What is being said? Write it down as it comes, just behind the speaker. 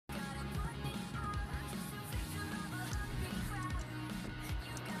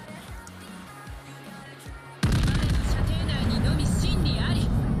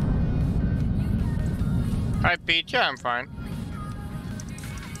Pete? Yeah, I'm fine.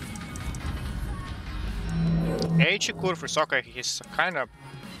 H Kurfürst, okay, he's kind of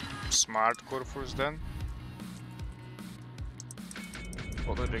smart Kurfürst then.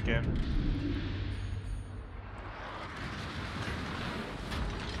 Spotted again.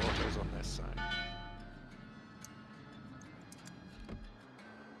 Auto's on this side.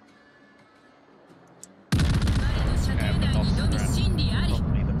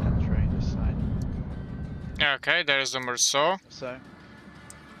 Okay, there's the Merceau. So.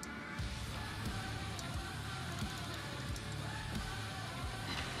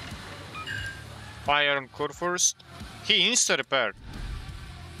 Fire on Kurfürst. He insta-repaired.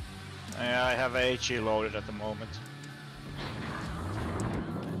 Yeah, I have HE loaded at the moment.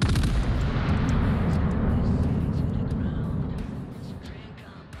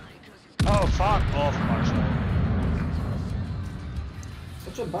 Oh, fuck off, Marshall.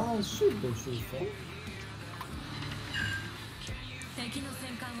 Such a balanced ship, don't you think?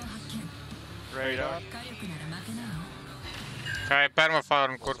 Radar. Okay, permafire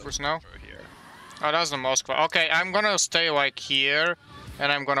on Kurfürst now. Oh, that's the Moskva. Okay, I'm gonna stay like here,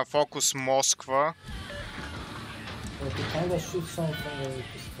 and I'm gonna focus Moskva. If you kinda shoot something, you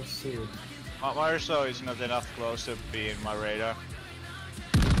can see it. Marshall is not enough close to be in my radar.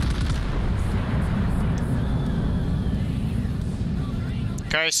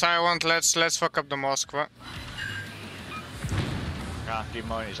 Okay, silent. Let's fuck up the Moskva. Ah,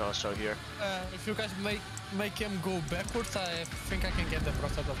 Demon is also here. If you guys make him go backwards, I think I can get the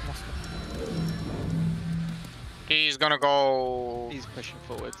process of Moscow. He's gonna go. He's pushing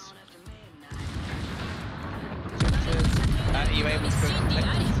forwards. Are you able to go to the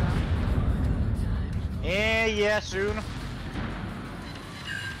next? Yeah, soon.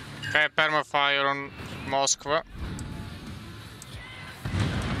 Okay, permafire on Moskva.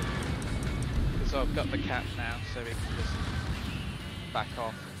 So I've got the cap now, so we can just back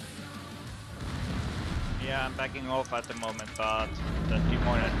off. Yeah, I'm backing off at the moment, but the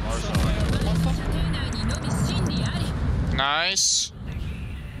Demon and Marshall. Nice.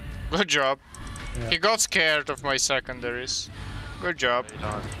 Good job. Yeah. He got scared of my secondaries. Good job.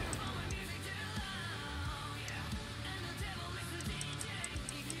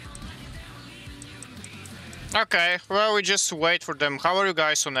 Okay, well, we just wait for them. How are you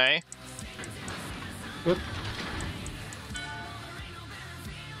guys on A? Good.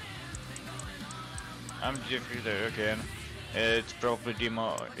 I'm defeated again. It's probably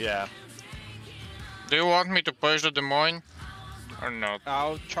Demon. Yeah. Do you want me to push the Des Moines? Or not?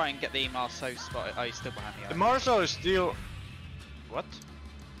 I'll try and get the Marceau spotted. Oh, he's still behind me. The Marshall is still. What?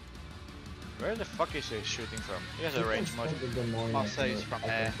 Where the fuck is he shooting from? He has a range mod. Marceau's from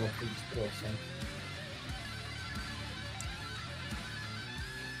there.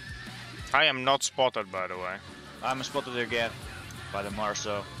 I am not spotted, by the way. I'm spotted again by the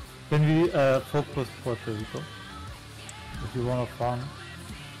Marshall. Can we focus Puerto Rico? If you wanna farm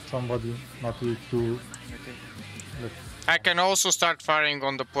somebody, not you to. I can also start firing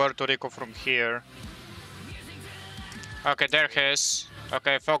on the Puerto Rico from here. Okay, there he is.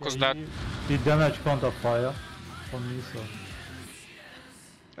 Okay, focus that. The damage counter fire from me, so.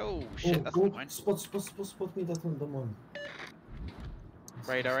 Oh shit, that's good. mine. Spot me that on the moon.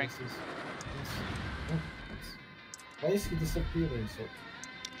 Radaring. Yes. Why is he disappearing so?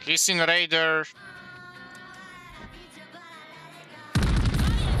 He's in radar.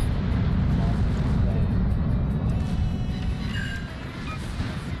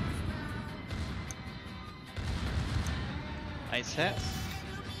 Nice hit.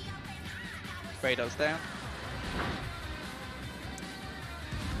 Radar's down.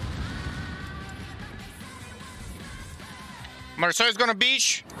 Marceau is gonna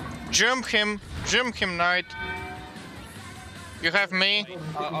beach. Jump him, knight. You have me.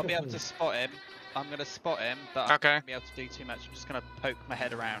 I'll be able to spot him. I'm gonna spot him, but I Okay. won't be able to do too much. I'm just gonna poke my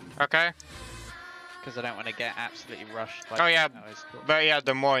head around Okay. because I don't want to get absolutely rushed. Oh yeah, no, it's cool. but yeah,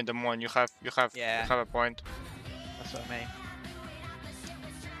 Des Moines. You have a point. That's what I mean.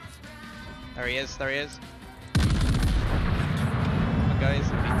 There he is. There he is. Come on, guys,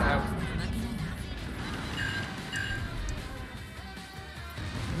 I need the help.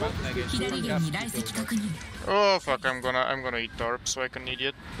 Oh fuck! I'm gonna eat torps like an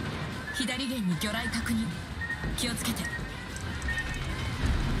idiot.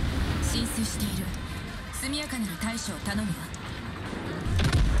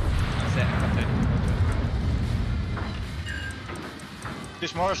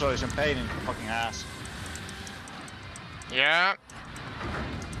 This Marshall is in pain in the fucking ass. Yeah.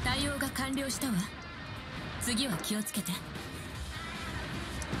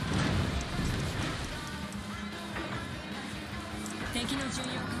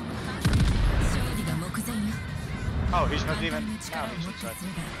 Oh, he's not even. Now he's inside.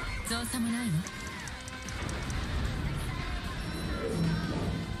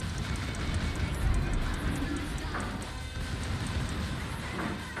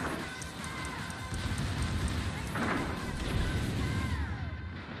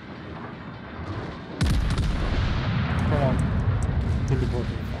 Come on. Teleport.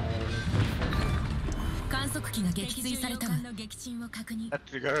 That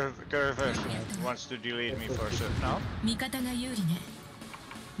the reverse wants to delete me for sure. No?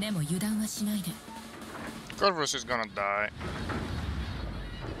 Corvus is gonna die.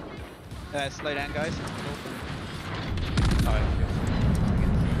 Slow down, guys.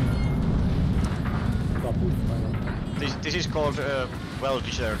 This is called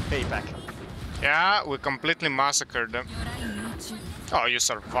well-deserved payback. Yeah, we completely massacred them. Oh, you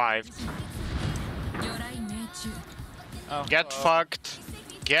survived. Oh, Get fucked.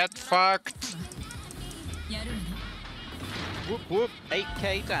 Get fucked. Whoop whoop.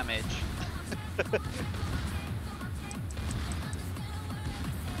 8k damage.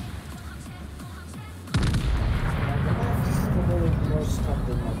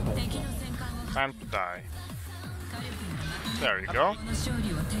 Time to die. There you go.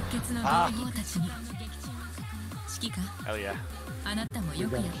 Hell yeah.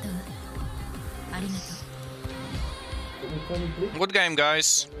 Good game,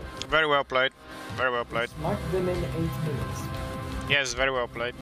 guys. Very well played. Very well played. Mark them in 8 minutes. Yes, very well played.